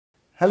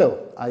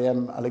Hello, I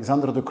am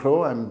Alexander de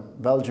Croo. I'm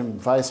Belgium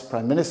Vice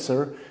Prime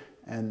Minister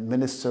and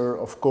Minister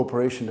of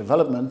Cooperation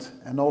Development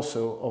and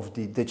also of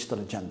the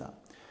Digital Agenda.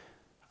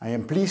 I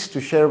am pleased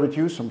to share with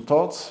you some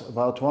thoughts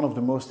about one of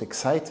the most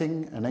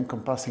exciting and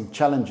encompassing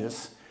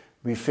challenges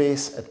we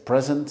face at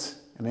present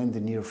and in the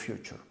near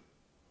future.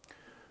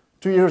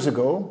 2 years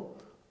ago,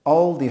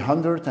 all the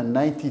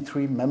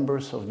 193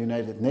 members of the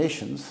United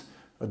Nations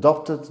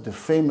adopted the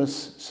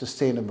famous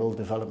Sustainable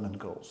Development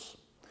Goals.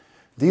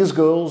 These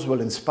goals will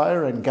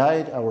inspire and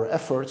guide our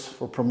efforts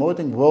for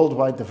promoting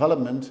worldwide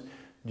development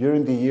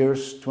during the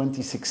years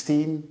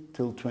 2016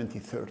 till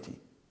 2030.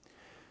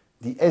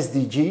 The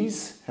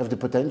SDGs have the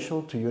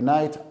potential to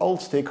unite all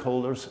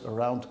stakeholders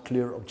around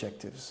clear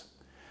objectives.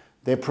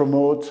 They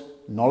promote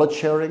knowledge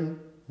sharing,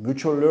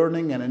 mutual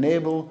learning, and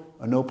enable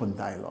an open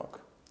dialogue.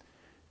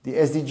 The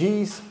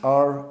SDGs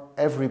are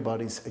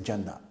everybody's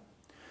agenda.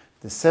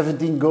 The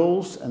 17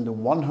 goals and the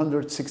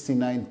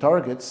 169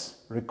 targets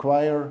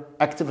require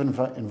active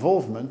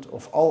involvement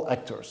of all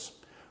actors,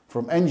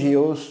 from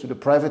NGOs to the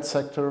private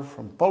sector,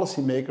 from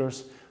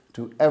policymakers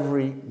to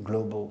every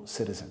global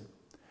citizen.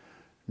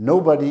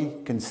 Nobody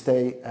can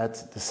stay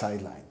at the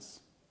sidelines.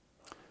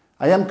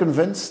 I am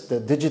convinced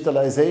that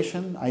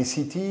digitalization,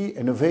 ICT,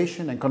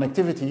 innovation and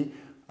connectivity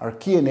are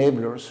key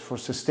enablers for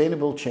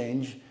sustainable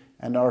change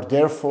and are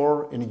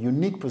therefore in a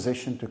unique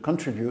position to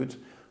contribute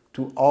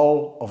to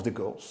all of the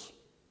goals.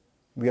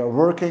 We are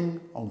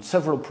working on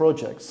several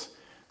projects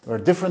where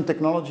different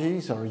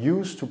technologies are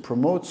used to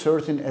promote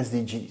certain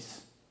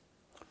SDGs.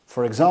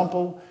 For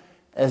example,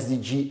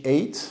 SDG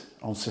 8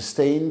 on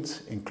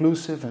sustained,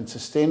 inclusive and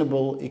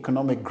sustainable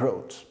economic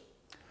growth.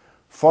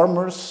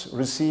 Farmers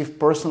receive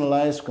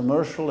personalized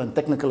commercial and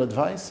technical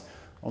advice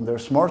on their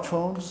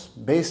smartphones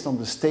based on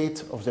the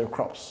state of their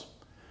crops.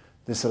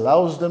 This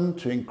allows them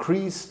to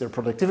increase their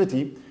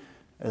productivity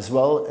as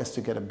well as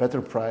to get a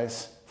better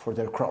price for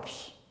their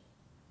crops.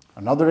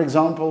 Another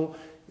example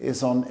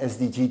is on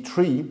SDG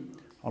 3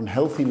 on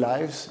healthy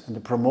lives and the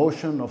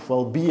promotion of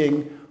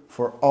well-being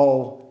for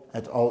all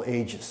at all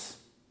ages.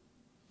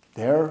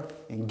 There,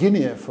 in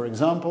Guinea, for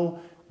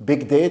example,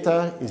 big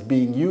data is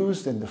being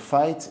used in the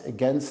fight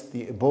against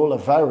the Ebola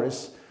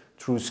virus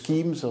through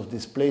schemes of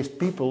displaced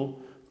people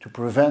to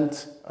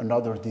prevent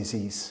another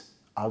disease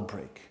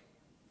outbreak.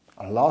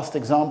 A last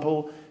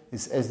example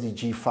is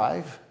SDG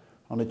 5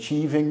 on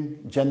achieving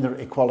gender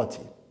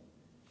equality.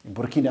 In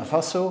Burkina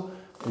Faso,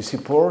 we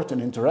support an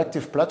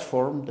interactive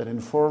platform that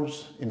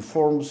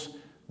informs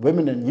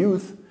women and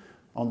youth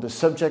on the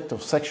subject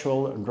of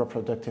sexual and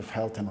reproductive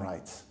health and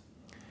rights.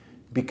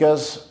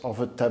 Because of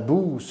a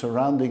taboo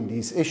surrounding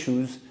these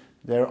issues,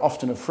 they are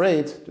often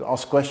afraid to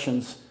ask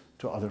questions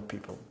to other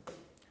people.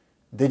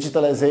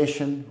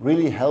 Digitalization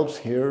really helps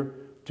here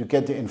to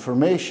get the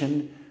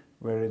information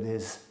where it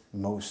is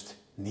most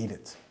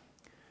needed.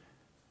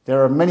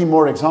 There are many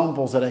more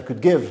examples that I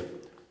could give,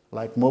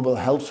 like mobile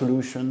health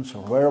solutions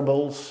or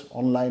wearables,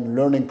 online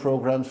learning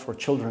programs for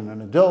children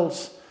and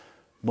adults,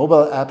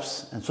 mobile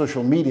apps and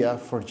social media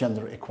for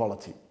gender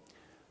equality,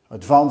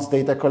 advanced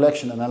data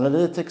collection and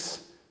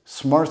analytics,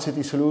 smart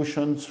city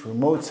solutions,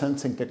 remote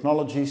sensing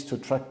technologies to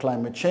track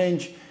climate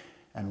change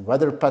and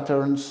weather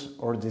patterns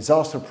or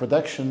disaster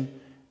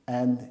protection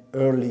and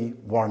early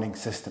warning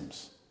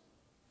systems.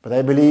 But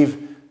I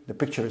believe the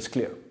picture is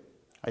clear.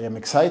 I am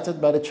excited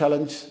by the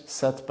challenge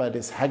set by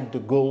this Hack the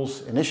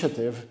Goals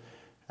initiative,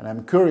 and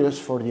I'm curious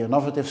for the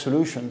innovative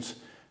solutions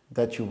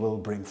that you will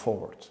bring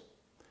forward.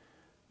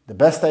 The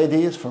best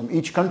ideas from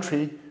each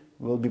country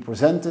will be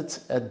presented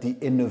at the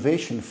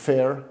Innovation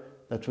Fair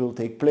that will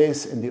take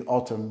place in the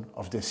autumn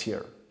of this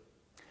year.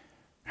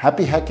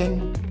 Happy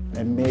hacking,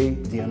 and may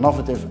the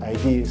innovative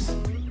ideas